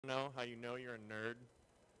Know how you know you're a nerd?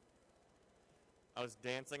 I was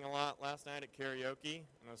dancing a lot last night at karaoke,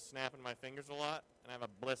 and I was snapping my fingers a lot, and I have a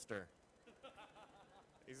blister.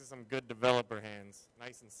 These are some good developer hands,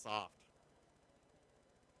 nice and soft.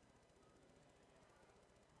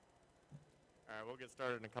 All right, we'll get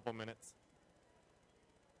started in a couple minutes.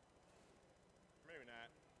 Maybe not.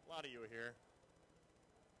 A lot of you are here.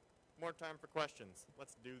 More time for questions.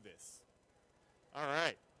 Let's do this. All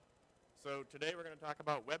right. So today we're going to talk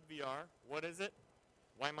about WebVR. What is it?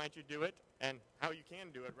 Why might you do it? And how you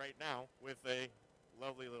can do it right now with a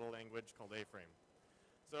lovely little language called A-Frame.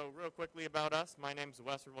 So real quickly about us, my name's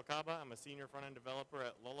Wes Rubalcaba. I'm a senior front-end developer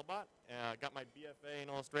at Lullabot. I got my BFA in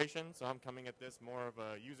illustration, so I'm coming at this more of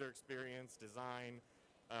a user experience, design,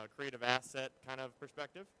 creative asset kind of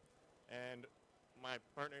perspective. And my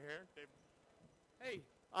partner here, Dave. Hey,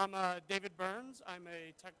 I'm David Burns. I'm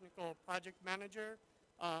a technical project manager,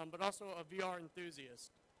 but also a VR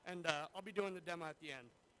enthusiast. And I'll be doing the demo at the end.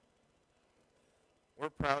 We're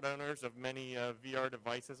proud owners of many VR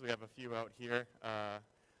devices. We have a few out here.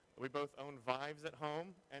 We both own Vives at home,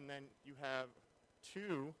 and then you have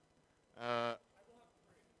two.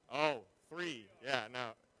 Three. Yeah, no.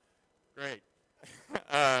 Great.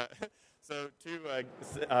 So two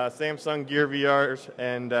Samsung Gear VRs,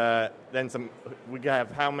 and then some. We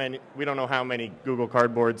have how many? We don't know how many Google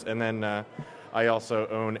Cardboards, and then I also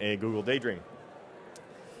own a Google Daydream.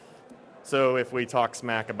 So if we talk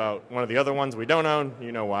smack about one of the other ones we don't own,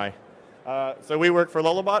 you know why. So we work for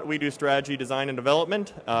Lullabot. We do strategy, design, and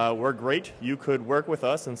development. We're great. You could work with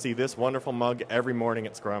us and see this wonderful mug every morning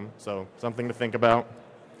at Scrum, so something to think about.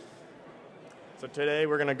 So today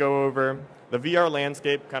we're going to go over the VR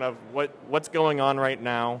landscape, kind of what's going on right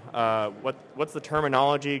now, what's the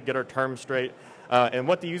terminology, get our terms straight, and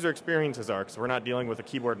what the user experiences are, because we're not dealing with a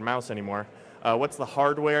keyboard and mouse anymore. What's the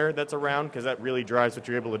hardware that's around, because that really drives what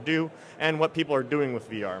you're able to do, and what people are doing with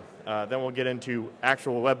VR. Then we'll get into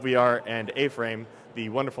actual web VR and A-Frame, the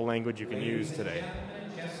wonderful language you can use today.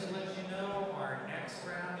 Just to let you know, our next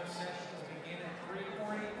round of sessions begin at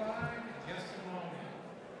 3:45 in just a moment.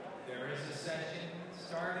 There is a session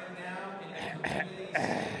starting now in the community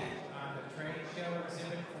stage on the trade show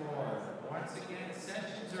exhibit floor. Once again,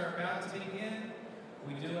 sessions are about to begin.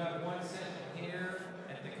 We do have one session here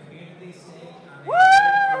at the community stage on the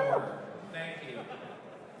exhibit floor. Thank you.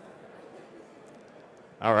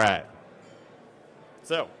 All right.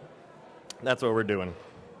 So that's what we're doing.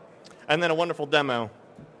 And then a wonderful demo,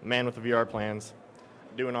 man with the VR plans,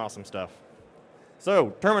 doing awesome stuff. So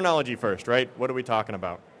terminology first, right? What are we talking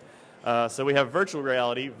about? So we have virtual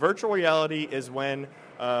reality. Virtual reality is when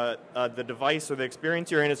the device or the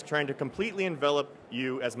experience you're in is trying to completely envelop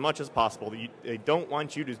you as much as possible. They don't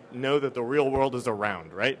want you to know that the real world is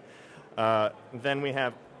around, right? Then we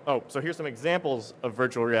have, so here's some examples of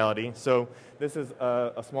virtual reality. So this is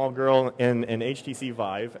a small girl in an HTC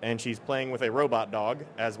Vive, and she's playing with a robot dog,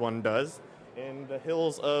 as one does, in the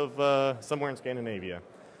hills of somewhere in Scandinavia.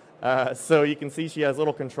 So you can see she has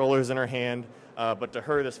little controllers in her hand, but to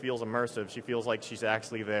her this feels immersive. She feels like she's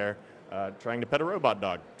actually there trying to pet a robot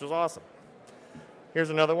dog, which is awesome. Here's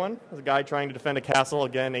another one. There's a guy trying to defend a castle,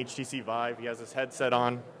 again, HTC Vive. He has his headset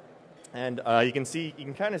on, and you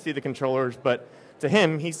can kind of see the controllers, but to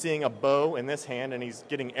him, he's seeing a bow in this hand, and he's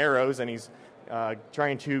getting arrows, and he's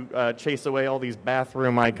trying to chase away all these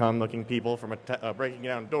bathroom icon-looking people from breaking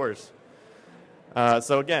down doors.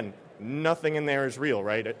 So again, nothing in there is real,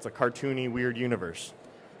 right? It's a cartoony, weird universe.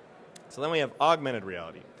 So then we have augmented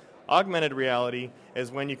reality. Augmented reality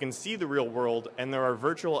is when you can see the real world and there are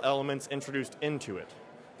virtual elements introduced into it.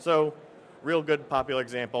 So, real good popular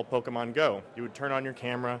example, Pokemon Go. You would turn on your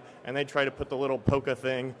camera and they'd try to put the little Poke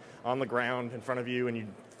thing on the ground in front of you and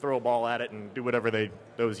you'd throw a ball at it and do whatever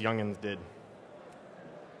those youngins did.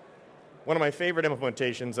 One of my favorite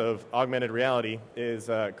implementations of augmented reality is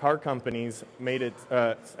car companies made it,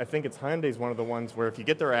 I think it's Hyundai's one of the ones where if you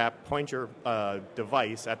get their app, point your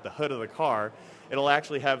device at the hood of the car, it'll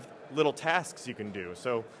actually have little tasks you can do.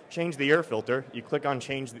 So change the air filter, you click on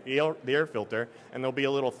change the air filter, and there'll be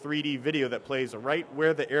a little 3D video that plays right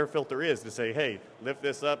where the air filter is to say, hey, lift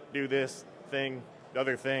this up, do this thing, the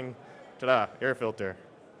other thing, ta-da, air filter.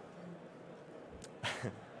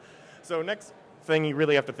 So next thing you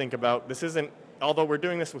really have to think about, this isn't, although we're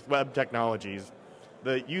doing this with web technologies,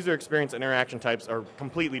 the user experience and interaction types are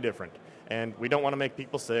completely different. And we don't want to make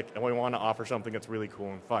people sick, and we want to offer something that's really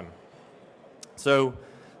cool and fun. So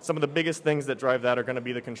some of the biggest things that drive that are going to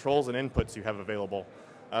be the controls and inputs you have available.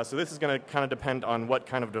 So this is going to kind of depend on what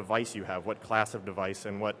kind of device you have, what class of device,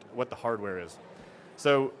 and what the hardware is.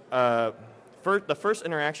 So for the first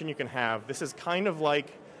interaction you can have, this is kind of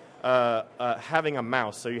like having a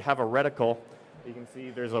mouse. So you have a reticle. You can see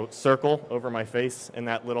there's a circle over my face in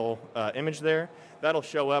that little image there. That'll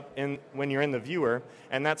show up when you're in the viewer,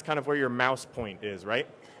 and that's kind of where your mouse point is, right?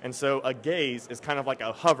 And so a gaze is kind of like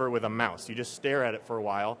a hover with a mouse. You just stare at it for a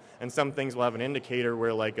while, and some things will have an indicator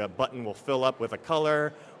where like a button will fill up with a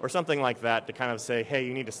color or something like that to kind of say, hey,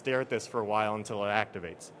 you need to stare at this for a while until it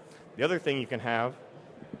activates. The other thing you can have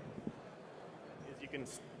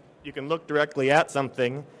is you can look directly at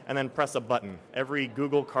something and then press a button. Every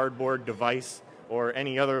Google Cardboard device or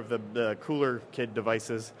any other of the cooler kid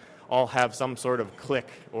devices all have some sort of click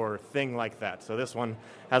or thing like that. So this one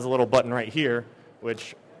has a little button right here,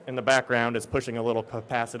 which in the background is pushing a little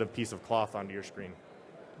capacitive piece of cloth onto your screen.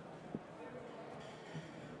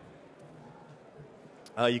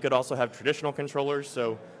 You could also have traditional controllers.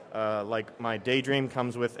 So like my Daydream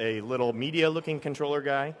comes with a little media-looking controller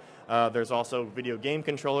guy. There's also video game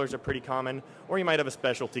controllers are pretty common. Or you might have a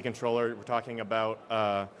specialty controller. We're talking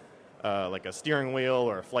about like a steering wheel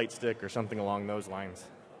or a flight stick or something along those lines.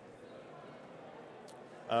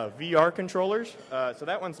 VR controllers. So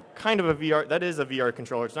that one's kind of a VR. That is a VR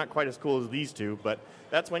controller. It's not quite as cool as these two, but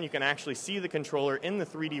that's when you can actually see the controller in the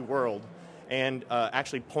 3D world and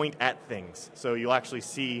actually point at things. So you'll actually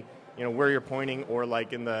see, you know, where you're pointing, or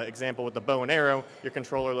like in the example with the bow and arrow, your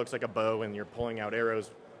controller looks like a bow and you're pulling out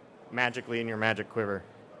arrows magically in your magic quiver.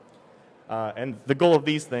 And the goal of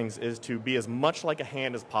these things is to be as much like a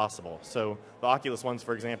hand as possible. So the Oculus ones,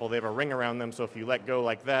 for example, they have a ring around them, so if you let go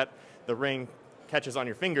like that, the ring catches on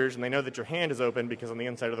your fingers, and they know that your hand is open because on the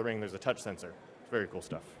inside of the ring there's a touch sensor. It's very cool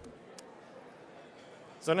stuff.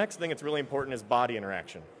 So next thing that's really important is body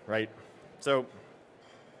interaction, right? So,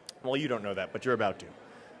 well, you don't know that, but you're about to.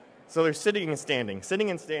 So there's sitting and standing. Sitting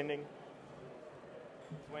and standing is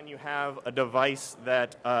when you have a device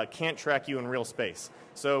that can't track you in real space.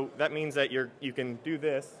 So that means that you can do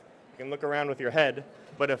this, you can look around with your head,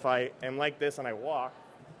 but if I am like this and I walk,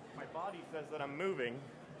 my body says that I'm moving,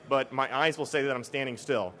 but my eyes will say that I'm standing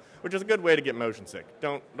still, which is a good way to get motion sick.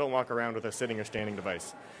 Don't walk around with a sitting or standing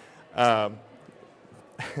device.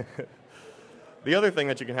 The other thing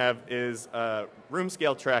that you can have is room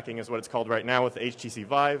scale tracking is what it's called right now with the HTC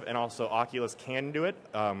Vive, and also Oculus can do it,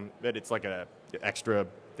 but it's like an extra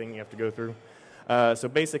thing you have to go through. So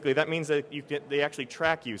basically that means that they actually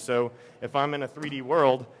track you. So if I'm in a 3D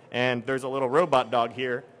world and there's a little robot dog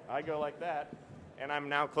here, I go like that, and I'm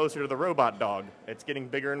now closer to the robot dog. It's getting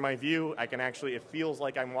bigger in my view. I can actually, it feels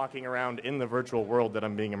like I'm walking around in the virtual world that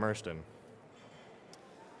I'm being immersed in.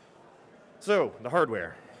 So, the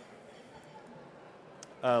hardware.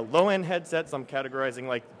 Low-end headsets, I'm categorizing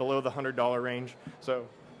like below the $100 range. So,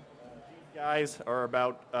 these guys are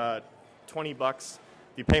about 20 bucks.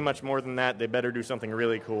 If you pay much more than that, they better do something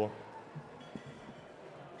really cool.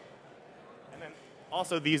 And then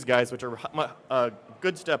also these guys, which are a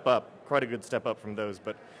good step up, quite a good step up from those,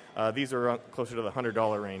 but these are closer to the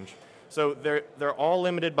 $100 range. So they're all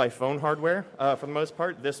limited by phone hardware for the most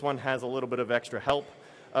part. This one has a little bit of extra help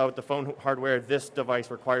with the phone hardware. This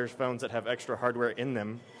device requires phones that have extra hardware in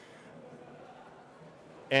them.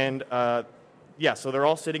 And yeah, so they're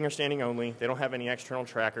all sitting or standing only. They don't have any external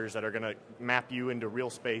trackers that are going to map you into real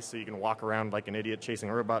space so you can walk around like an idiot chasing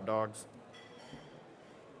robot dogs.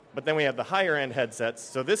 But then we have the higher end headsets.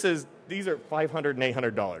 So these are $500 and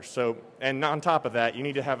 $800. So, and on top of that, you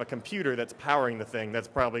need to have a computer that's powering the thing that's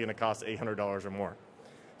probably going to cost $800 or more.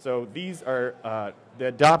 So these are the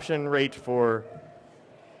adoption rate for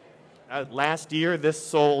last year. This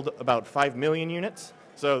sold about 5 million units.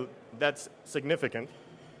 So that's significant.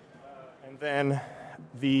 And then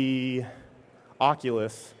the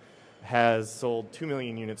Oculus has sold 2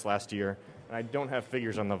 million units last year. I don't have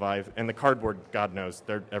figures on the Vive, and the cardboard, God knows,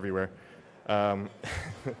 they're everywhere. You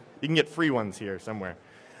can get free ones here somewhere.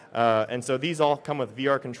 And so these all come with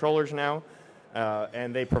VR controllers now,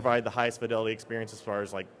 and they provide the highest fidelity experience as far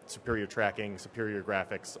as like superior tracking, superior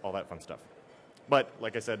graphics, all that fun stuff. But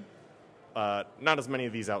like I said, not as many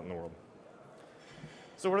of these out in the world.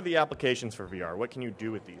 So what are the applications for VR? What can you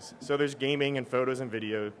do with these? So there's gaming and photos and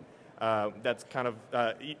video. That's kind of,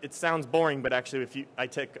 it sounds boring, but actually I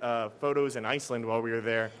took photos in Iceland while we were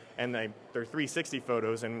there, and they're 360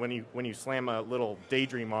 photos, and when you slam a little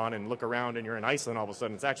Daydream on and look around and you're in Iceland all of a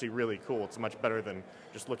sudden, it's actually really cool. It's much better than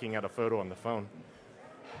just looking at a photo on the phone.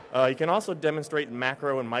 You can also demonstrate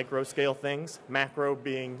macro and micro scale things. Macro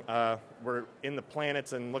being we're in the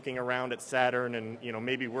planets and looking around at Saturn, and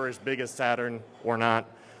maybe we're as big as Saturn or not.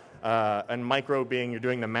 And micro being you're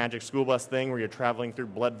doing the magic school bus thing where you're traveling through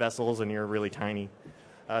blood vessels and you're really tiny.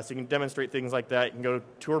 So you can demonstrate things like that. You can go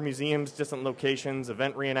tour museums, distant locations,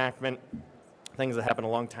 event reenactment. things that happened a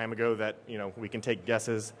long time ago that we can take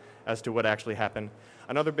guesses as to what actually happened.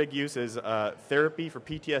 Another big use is therapy for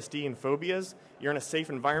PTSD and phobias. You're in a safe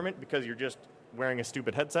environment because you're just wearing a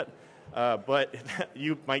stupid headset, but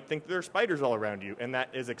you might think there are spiders all around you, and that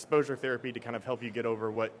is exposure therapy to kind of help you get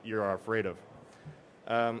over what you're afraid of.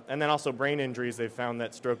 And then also brain injuries. They've found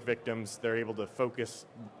that stroke victims, they're able to focus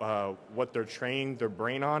what they're training their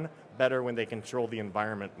brain on better when they control the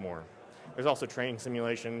environment more. There's also training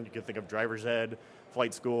simulation. You could think of driver's ed,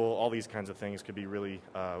 flight school, all these kinds of things could be really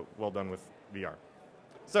well done with VR.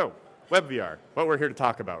 So, web VR, what we're here to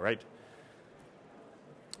talk about, right?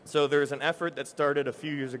 So there's an effort that started a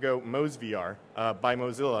few years ago, MozVR, by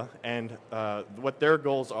Mozilla, and what their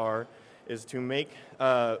goals are is to make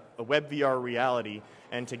a web VR reality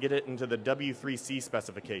and to get it into the W3C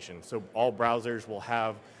specification. So all browsers will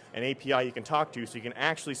have an API you can talk to, so you can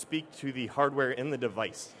actually speak to the hardware in the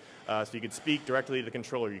device. So you could speak directly to the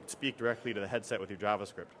controller, you could speak directly to the headset with your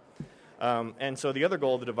JavaScript. And so the other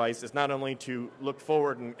goal of the device is not only to look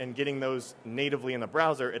forward and getting those natively in the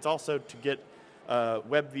browser, it's also to get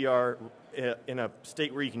web VR in a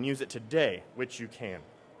state where you can use it today, which you can.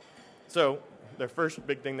 So the first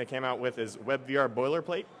big thing they came out with is WebVR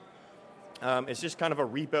Boilerplate. It's just kind of a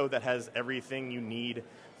repo that has everything you need.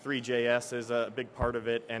 3JS is a big part of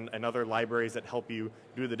it, and other libraries that help you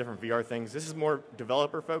do the different VR things. This is more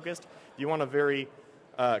developer focused. If you want a very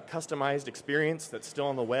customized experience that's still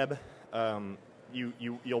on the web,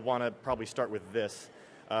 you'll want to probably start with this.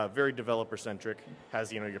 Very developer centric.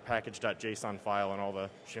 Has your package.json file and all the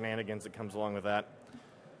shenanigans that comes along with that.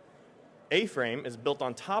 A-Frame is built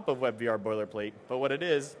on top of WebVR Boilerplate, but what it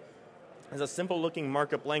is a simple looking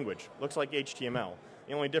markup language. Looks like HTML.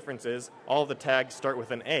 The only difference is all of the tags start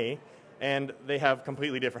with an A, and they have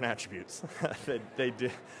completely different attributes. they do.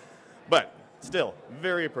 But still,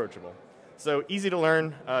 very approachable. So easy to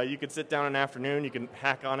learn. You could sit down an afternoon. You can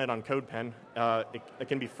hack on it on CodePen. It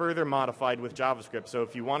can be further modified with JavaScript. So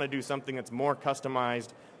if you want to do something that's more customized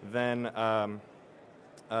than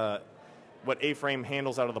what A-Frame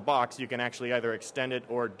handles out of the box, you can actually either extend it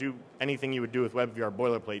or do anything you would do with WebVR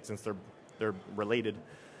Boilerplate, since they're related.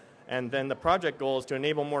 And then the project goal is to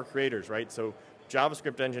enable more creators, right? So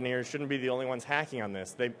JavaScript engineers shouldn't be the only ones hacking on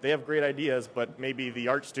this. They have great ideas, but maybe the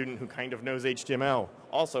art student who kind of knows HTML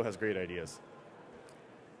also has great ideas.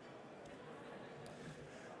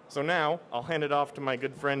 So now I'll hand it off to my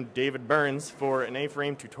good friend David Burns for an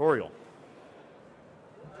A-Frame tutorial.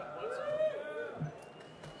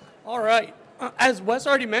 All right. As Wes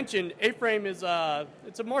already mentioned, A-Frame is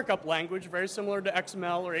it's a markup language very similar to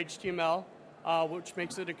XML or HTML, which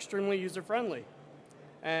makes it extremely user-friendly.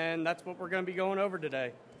 And that's what we're going to be going over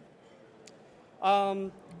today.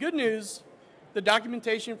 Good news, the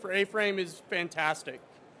documentation for A-Frame is fantastic.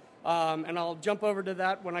 And I'll jump over to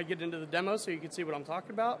that when I get into the demo so you can see what I'm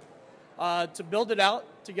talking about. To build it out,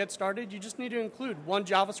 to get started, you just need to include one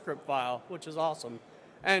JavaScript file, which is awesome.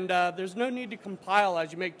 And there's no need to compile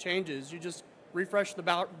as you make changes. You just refresh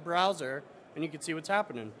the browser, and you can see what's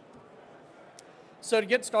happening. So to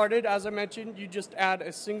get started, as I mentioned, you just add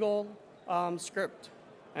a single script,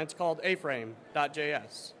 and it's called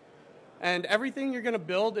aframe.js. And everything you're going to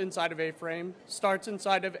build inside of A-Frame starts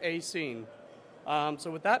inside of a scene.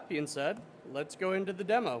 So with that being said, let's go into the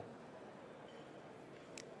demo.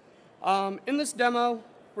 In this demo,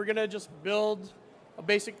 we're going to just build a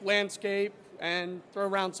basic landscape and throw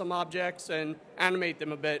around some objects and animate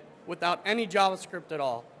them a bit without any JavaScript at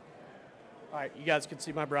all. All right, you guys can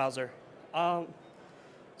see my browser.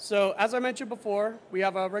 So as I mentioned before, we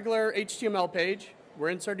have a regular HTML page. We're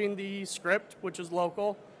inserting the script, which is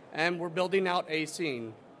local, and we're building out a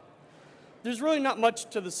scene. There's really not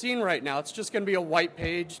much to the scene right now. It's just going to be a white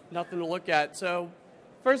page, nothing to look at. So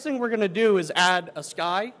first thing we're going to do is add a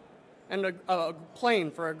sky and a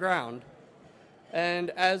plane for a ground. And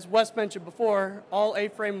as Wes mentioned before, all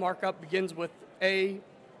A-Frame markup begins with a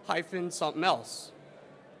hyphen something else.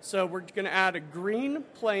 So we're going to add a green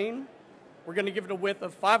plane. We're going to give it a width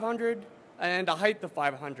of 500 and a height of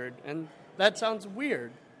 500. And that sounds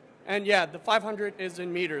weird. And yeah, the 500 is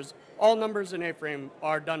in meters. All numbers in A-Frame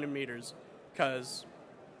are done in meters because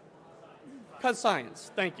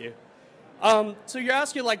science. Thank you. So you're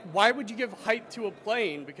asking, like, why would you give height to a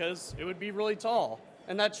plane? Because it would be really tall.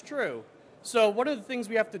 And that's true. So one of the things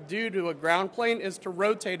we have to do to a ground plane is to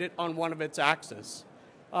rotate it on one of its axes.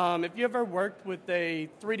 If you ever worked with a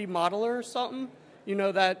 3D modeler or something, you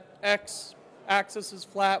know that X axis is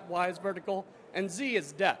flat, Y is vertical, and Z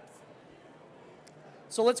is depth.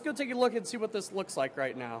 So let's go take a look and see what this looks like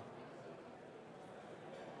right now.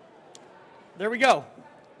 There we go.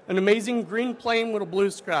 An amazing green plane with a blue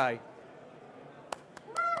sky.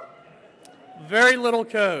 Very little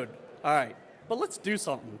code. All right, but let's do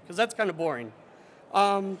something, because that's kind of boring.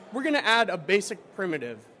 We're going to add a basic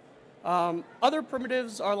primitive. Other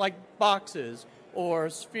primitives are like boxes or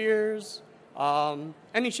spheres,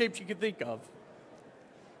 any shapes you could think of.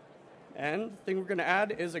 And the thing we're going to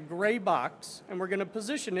add is a gray box, and we're going to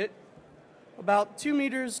position it about 2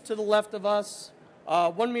 meters to the left of us,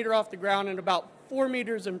 1 meter off the ground, and about 4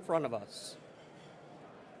 meters in front of us.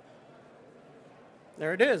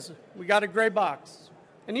 There it is. We got a gray box.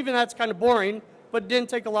 And even that's kind of boring, but didn't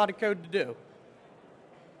take a lot of code to do.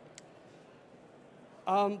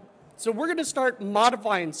 So we're going to start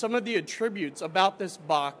modifying some of the attributes about this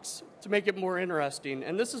box to make it more interesting.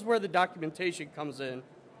 And this is where the documentation comes in.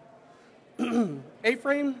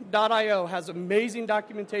 A-frame.io has amazing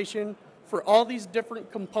documentation for all these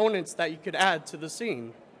different components that you could add to the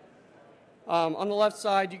scene. On the left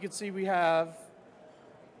side, you can see we have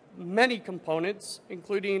many components,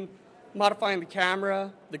 including modifying the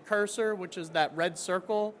camera, the cursor, which is that red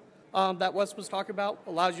circle that Wes was talking about,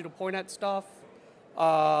 allows you to point at stuff.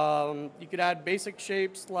 You could add basic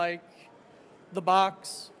shapes like the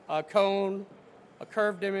box, a cone, a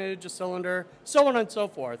curved image, a cylinder, so on and so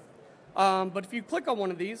forth. But if you click on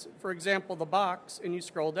one of these, for example, the box, and you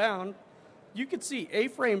scroll down, you can see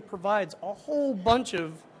A-frame provides a whole bunch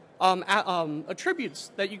of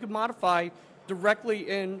attributes that you can modify directly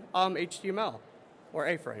in HTML or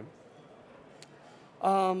A-frame.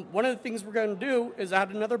 One of the things we're going to do is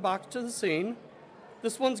add another box to the scene.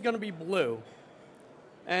 This one's going to be blue.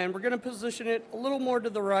 And we're going to position it a little more to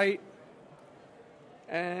the right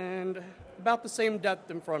and about the same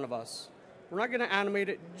depth in front of us. We're not going to animate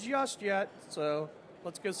it just yet, so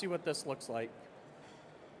let's go see what this looks like.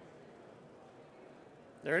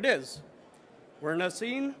 There it is. We're in a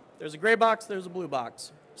scene. There's a gray box, there's a blue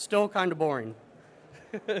box. Still kind of boring.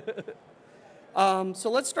 So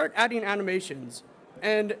let's start adding animations.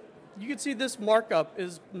 And you can see this markup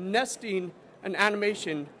is nesting an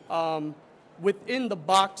animation within the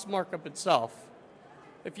box markup itself.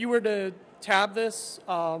 If you were to tab this,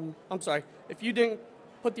 if you didn't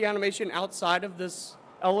put the animation outside of this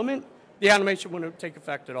element, the animation wouldn't take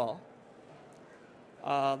effect at all.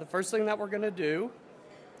 The first thing that we're going to do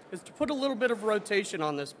is to put a little bit of rotation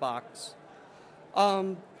on this box.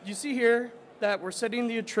 You see here that we're setting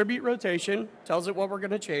the attribute rotation, tells it what we're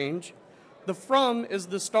going to change. The from is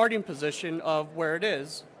the starting position of where it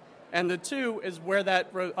is, and the to is where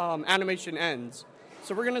that animation ends.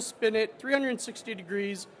 So we're going to spin it 360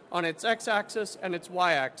 degrees on its x-axis and its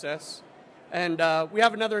y-axis. And we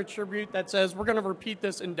have another attribute that says we're going to repeat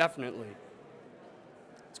this indefinitely.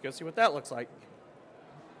 Let's go see what that looks like.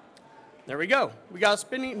 There we go. We got a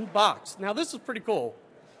spinning box. Now this is pretty cool.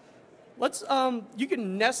 Let's you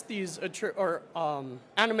can nest these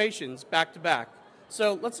animations back to back.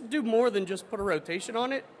 So let's do more than just put a rotation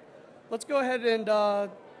on it. Let's go ahead and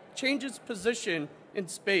change its position in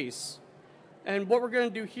space. And what we're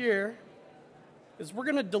going to do here is we're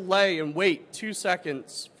going to delay and wait 2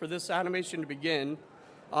 seconds for this animation to begin.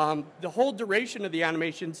 The whole duration of the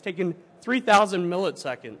animation is taking 3,000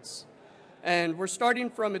 milliseconds. And we're starting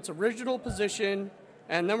from its original position,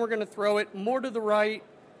 and then we're going to throw it more to the right,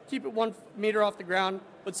 keep it 1 meter off the ground,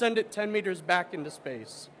 but send it 10 meters back into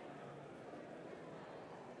space.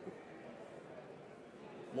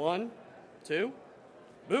 1, 2,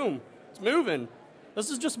 boom, it's moving. This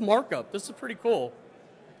is just markup. This is pretty cool.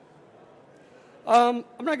 I'm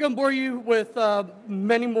not going to bore you with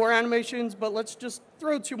many more animations, but let's just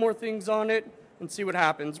throw 2 more things on it and see what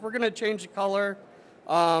happens. We're going to change the color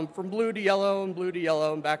from blue to yellow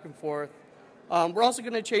and back and forth. We're also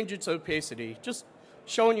going to change its opacity, just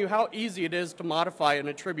showing you how easy it is to modify an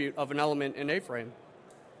attribute of an element in A-frame.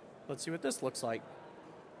 Let's see what this looks like.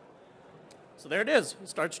 So there it is. It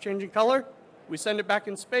starts changing color. We send it back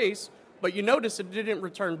in space, but you notice it didn't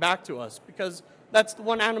return back to us because that's the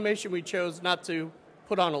one animation we chose not to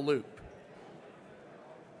put on a loop.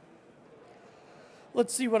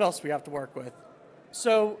 Let's see what else we have to work with.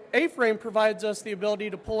 So A-frame provides us the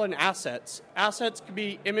ability to pull in assets. Assets could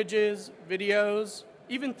be images, videos,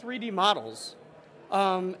 even 3D models.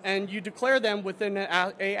 And you declare them within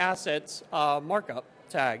a assets markup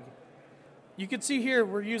tag. You can see here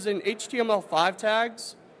we're using HTML5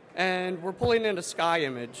 tags, and we're pulling in a sky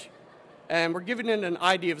image. And we're giving it an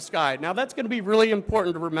ID of sky. Now that's going to be really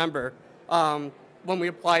important to remember when we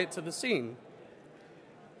apply it to the scene.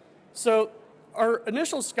 So our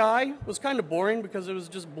initial sky was kind of boring because it was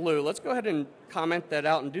just blue. Let's go ahead and comment that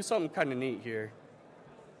out and do something kind of neat here.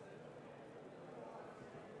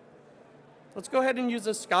 Let's go ahead and use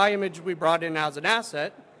the sky image we brought in as an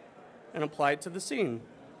asset and apply it to the scene.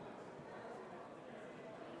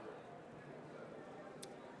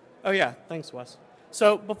 Oh yeah, thanks, Wes.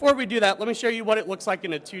 So before we do that, let me show you what it looks like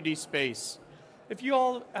in a 2D space. If you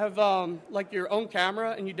all have like your own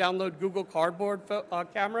camera and you download Google Cardboard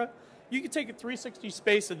camera, you could take a 360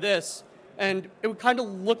 space of this, and it would kind of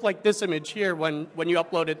look like this image here when you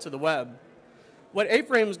upload it to the web. What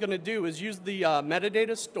A-Frame is going to do is use the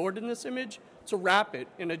metadata stored in this image to wrap it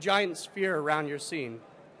in a giant sphere around your scene.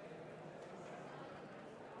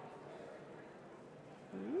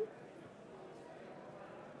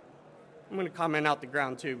 I'm going to comment out the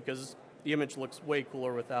ground too because the image looks way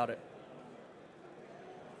cooler without it.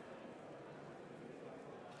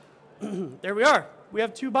 There we are. We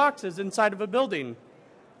have two boxes inside of a building.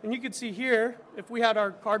 And you can see here, if we had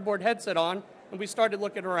our cardboard headset on and we started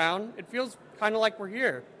looking around, it feels kind of like we're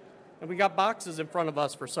here. And we got boxes in front of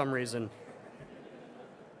us for some reason.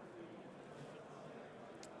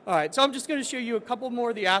 All right, so I'm just going to show you a couple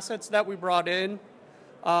more of the assets that we brought in.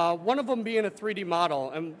 One of them being a 3D model.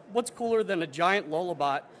 And what's cooler than a giant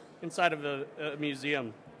Lullabot inside of a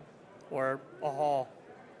museum or a hall?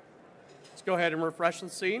 Let's go ahead and refresh the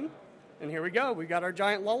scene. And here we go. We got our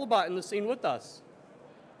giant Lullabot in the scene with us.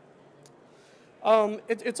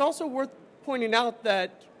 It's also worth pointing out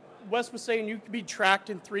that Wes was saying you could be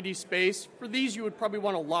tracked in 3D space. For these, you would probably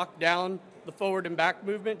want to lock down the forward and back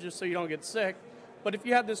movement just so you don't get sick. But if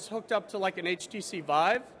you have this hooked up to like an HTC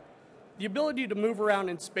Vive, the ability to move around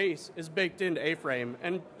in space is baked into A-Frame,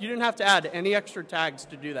 and you didn't have to add any extra tags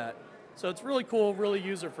to do that. So it's really cool, really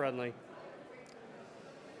user-friendly.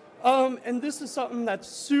 And this is something that's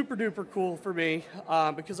super duper cool for me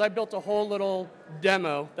because I built a whole little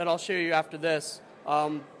demo that I'll show you after this.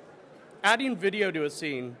 Adding video to a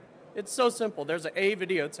scene. It's so simple. There's an A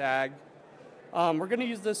video tag. We're going to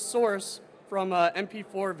use this source from an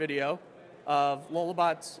MP4 video of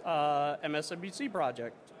Lullabot's MSNBC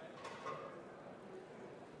project.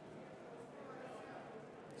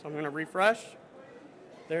 So I'm going to refresh.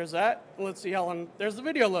 There's that. Let's see how long. There's the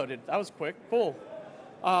video loaded. That was quick. Cool.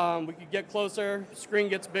 We could get closer. Screen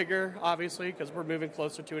gets bigger, obviously, because we're moving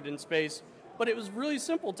closer to it in space. But it was really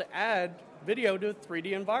simple to add video to a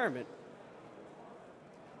 3D environment.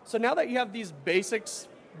 So now that you have these basic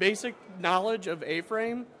knowledge of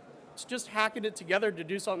A-Frame, it's just hacking it together to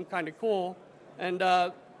do something kind of cool. And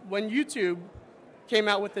when YouTube came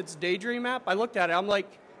out with its Daydream app, I looked at it. I'm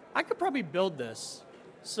like, I could probably build this.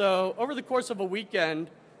 So over the course of a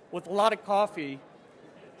weekend, with a lot of coffee,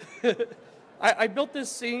 I built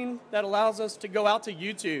this scene that allows us to go out to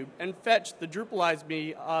YouTube and fetch the Drupalize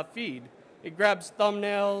Me feed. It grabs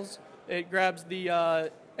thumbnails. It grabs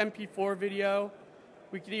the MP4 video.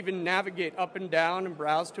 We could even navigate up and down and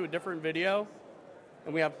browse to a different video.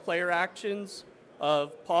 And we have player actions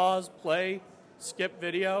of pause, play, skip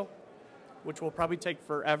video, which will probably take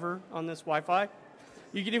forever on this Wi-Fi.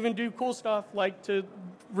 You can even do cool stuff like to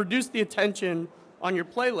reduce the attention on your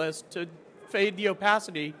playlist to fade the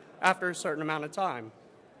opacity after a certain amount of time.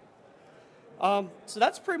 So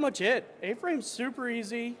that's pretty much it. A-Frame's super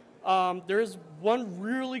easy. There's one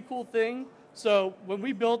really cool thing. So when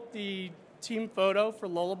we built the team photo for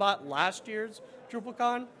Lullabot last year's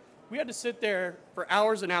DrupalCon, we had to sit there for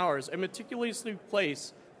hours and hours and meticulously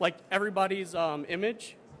place like everybody's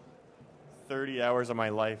image. 30 hours of my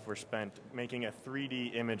life were spent making a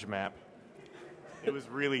 3D image map. It was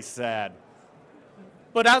really sad.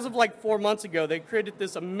 But as of like 4 months ago, they created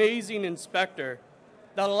this amazing inspector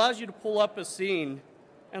that allows you to pull up a scene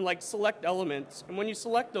and like select elements. And when you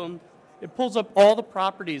select them, it pulls up all the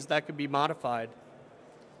properties that could be modified.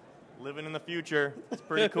 Living in the future. It's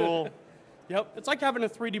pretty cool. Yep, it's like having a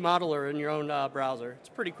 3D modeler in your own browser. It's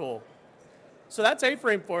pretty cool. So that's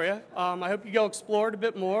A-Frame for you. I hope you go explore it a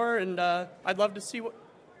bit more, and I'd love to see what...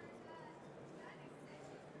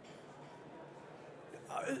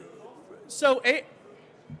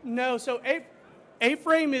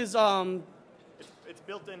 A-Frame is... It's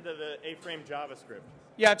built into the A-Frame JavaScript.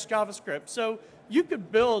 Yeah, it's JavaScript. So you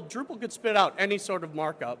could build, Drupal could spit out any sort of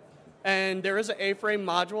markup. And there is an A-Frame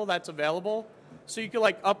module that's available. So you could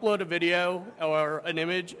like upload a video or an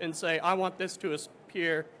image and say, I want this to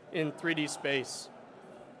appear in 3D space.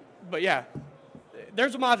 But yeah,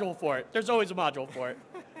 there's a module for it. There's always a module for it.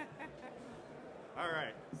 All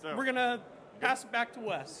right. So we're going to pass it back to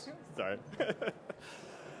Wes. Sorry.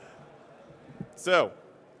 So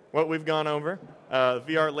what we've gone over, the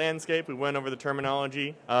VR landscape, we went over the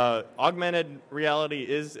terminology. Augmented reality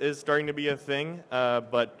is starting to be a thing,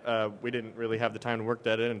 but we didn't really have the time to work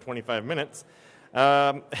that in 25 minutes.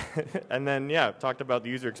 And then, yeah, talked about the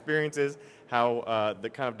user experiences, how the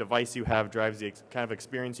kind of device you have drives the kind of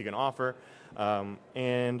experience you can offer.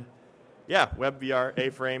 And yeah, WebVR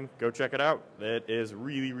A-Frame, go check it out. It is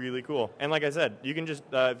really, really cool. And like I said, you can just,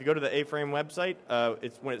 if you go to the A-Frame website,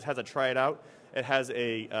 when it has a try it out, it has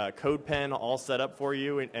a code pen all set up for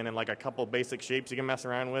you and then like a couple basic shapes you can mess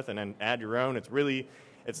around with and then add your own. It's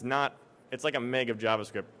like a meg of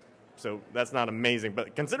JavaScript. So that's not amazing,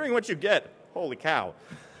 but considering what you get, holy cow.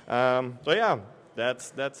 So yeah,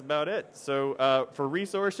 that's about it. So for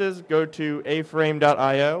resources, go to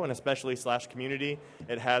aframe.io and especially /community.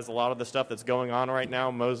 It has a lot of the stuff that's going on right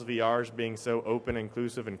now. Moz VR's being so open,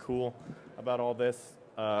 inclusive, and cool about all this.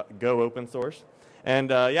 Go open source. And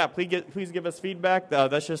yeah, please give us feedback.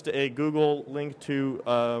 That's just a Google link to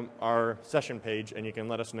our session page, and you can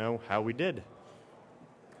let us know how we did.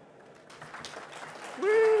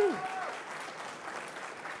 Woo!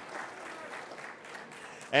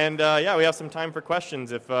 And yeah, we have some time for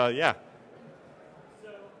questions. If yeah. So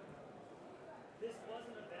this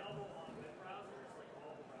wasn't available on web browsers, like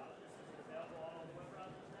all the browsers. Is it available on all the web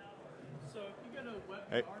browsers now? Or? So if you go to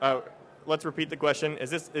Hey, WebVR, let's repeat the question.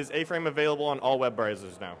 Is A-Frame available on all web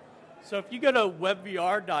browsers now? so if you go to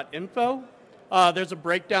webvr.info, there's a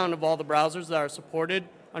breakdown of all the browsers that are supported.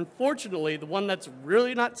 Unfortunately, the one that's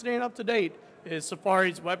really not staying up to date is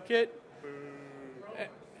Safari's WebKit.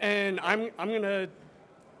 And I'm going to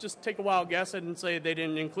just take a wild guess and say they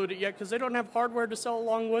didn't include it yet because they don't have hardware to sell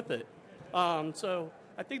along with it. So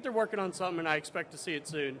I think they're working on something, and I expect to see it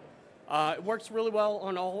soon. It works really well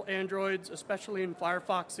on all Androids, especially in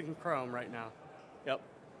Firefox and Chrome right now. Yep.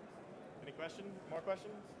 Any questions? More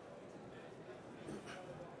questions?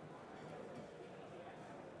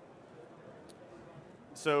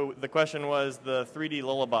 So the question was the 3D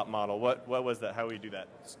Lullabot model. What was that? How do we do that?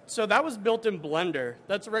 So that was built in Blender.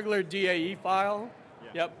 That's a regular DAE file. Yeah.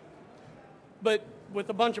 Yep. But with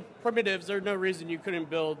a bunch of primitives, there's no reason you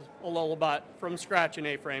couldn't build a Lullabot from scratch in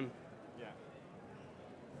A-Frame. Yeah.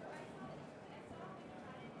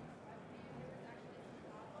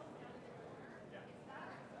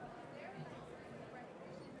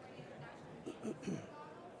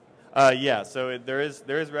 Yeah, so there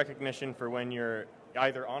is recognition for when you're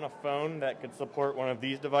either on a phone that could support one of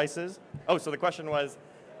these devices. Oh, so the question was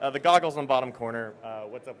the goggles on the bottom corner.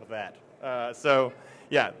 What's up with that? So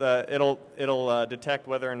yeah, it'll detect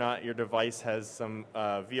whether or not your device has some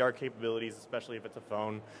VR capabilities, especially if it's a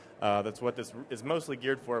phone. That's what this is mostly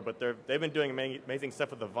geared for. But they've been doing amazing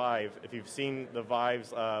stuff with the Vive. If you've seen the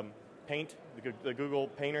Vive's Paint, the Google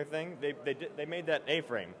Painter thing, they made that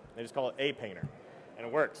A-Frame. They just call it A-Painter, and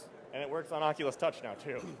it works. And it works on Oculus Touch now,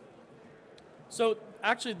 too. So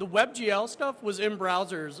actually, the WebGL stuff was in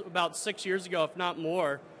browsers about 6 years ago, if not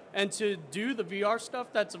more. And to do the VR stuff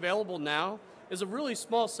that's available now is a really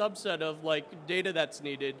small subset of like data that's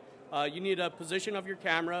needed. You need a position of your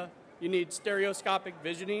camera, you need stereoscopic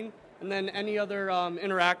visioning, and then any other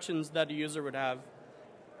interactions that a user would have.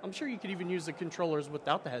 I'm sure you could even use the controllers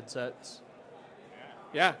without the headsets.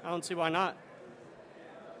 Yeah, I don't see why not.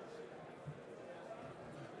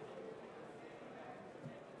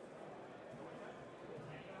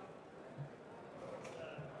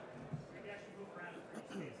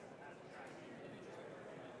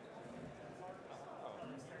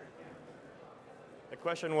 The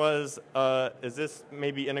question was, is this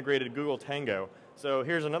maybe integrated Google Tango? So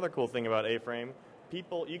here's another cool thing about A-Frame.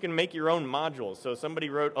 You can make your own modules. So somebody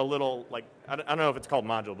wrote a little, like, I don't know if it's called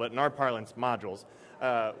module, but in our parlance, modules,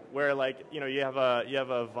 where like, you have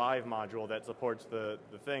a Vive module that supports the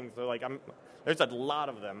thing. So like, there's a lot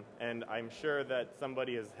of them, and I'm sure that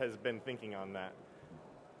somebody has been thinking on that.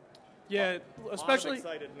 Yeah, especially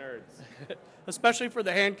excited nerds. Especially for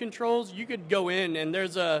the hand controls, you could go in and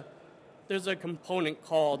there's a component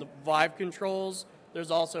called Vive controls.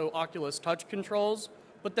 There's also Oculus Touch controls,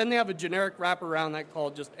 but then they have a generic wraparound that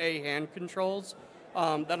called just A hand controls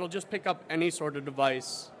that'll just pick up any sort of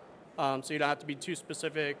device. So you don't have to be too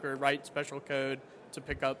specific or write special code to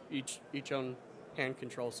pick up each own hand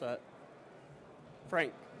control set.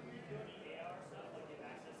 Frank.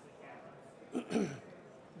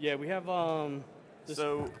 Yeah, we have.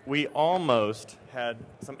 So we almost had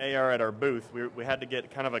some AR at our booth. We had to get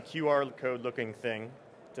kind of a QR code looking thing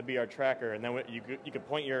to be our tracker, and then you could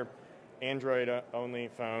point your Android-only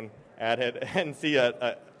phone at it and see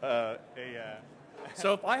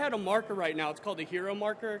So if I had a marker right now, it's called a hero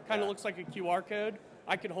marker. Kind of looks like a QR code.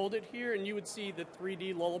 I could hold it here, and you would see the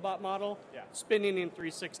 3D Lullabot model spinning in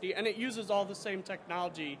 360, and it uses all the same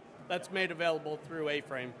technology that's made available through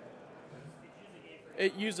A-Frame.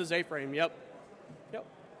 It uses A-Frame, yep.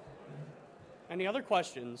 Any other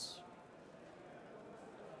questions?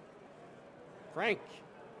 Frank?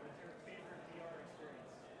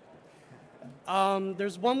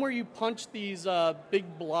 There's one where you punch these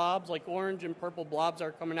big blobs, like orange and purple blobs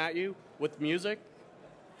are coming at you with music.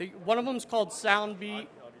 One of them's called Soundbeat.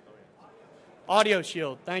 Audio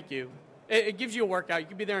Shield, thank you. It gives you a workout. You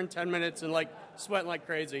could be there in 10 minutes and like sweating like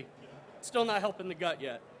crazy. Still not helping the gut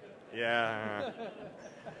yet. Yeah.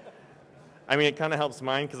 I mean, it kind of helps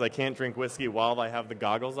mine because I can't drink whiskey while I have the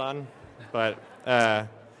goggles on. But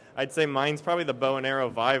I'd say mine's probably the bow and arrow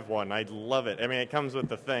Vive one. I love it. I mean, it comes with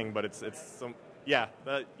the thing, but it's some,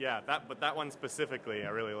 but that one specifically I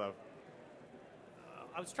really love.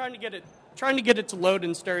 I was trying to get it to load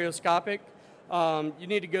in stereoscopic. You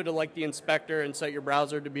need to go to like the inspector and set your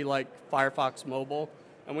browser to be like Firefox Mobile,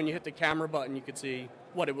 and when you hit the camera button, you could see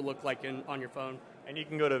what it would look like on your phone. And you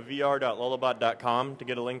can go to vr.lullabot.com to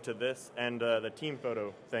get a link to this and the team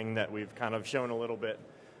photo thing that we've kind of shown a little bit,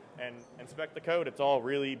 and inspect the code. It's all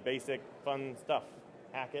really basic, fun stuff.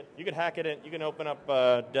 Hack it. You could hack it. You can open up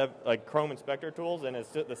like Chrome Inspector tools, and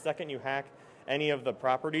the second you hack any of the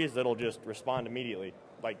properties, it'll just respond immediately,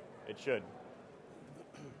 like it should.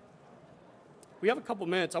 We have a couple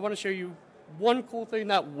minutes. I want to show you one cool thing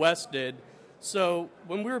that Wes did. So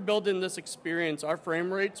when we were building this experience, our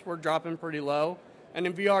frame rates were dropping pretty low. And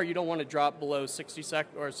in VR, you don't want to drop below 60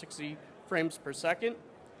 frames per second.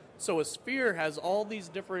 So a sphere has all these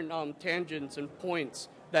different tangents and points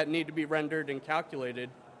that need to be rendered and calculated.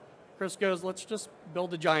 Chris goes, let's just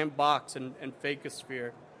build a giant box and fake a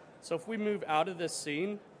sphere. So if we move out of this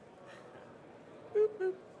scene, boop,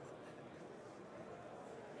 boop,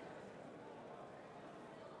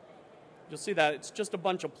 you'll see that it's just a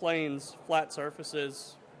bunch of planes, flat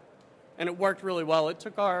surfaces, and it worked really well. It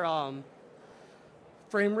took our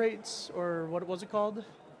frame rates, or what was it called?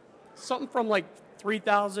 Something from like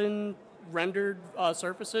 3,000 rendered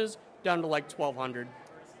surfaces down to like 1,200.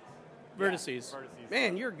 Vertices.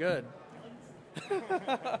 Man, you're good.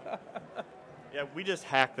 Yeah, we just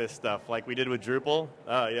hack this stuff like we did with Drupal.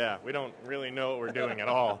 Yeah, we don't really know what we're doing at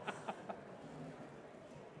all.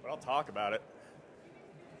 But I'll talk about it.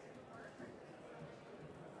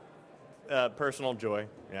 Personal joy.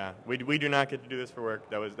 Yeah, we do not get to do this for work.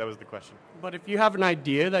 That was the question. But if you have an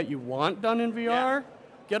idea that you want done in VR,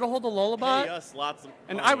 get a hold of Lullabot. Pay us lots of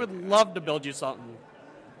and money. I would love to build you something.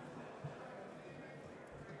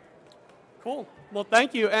 Cool. Well,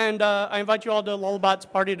 thank you, and I invite you all to Lullabot's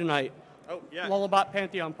party tonight. Oh yeah. Lullabot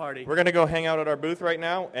Pantheon party. We're gonna go hang out at our booth right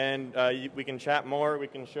now, and we can chat more. We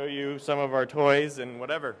can show you some of our toys and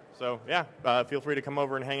whatever. So yeah, feel free to come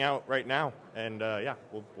over and hang out right now, and yeah,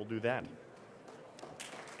 we'll do that.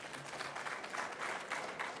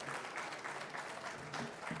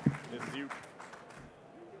 This is you.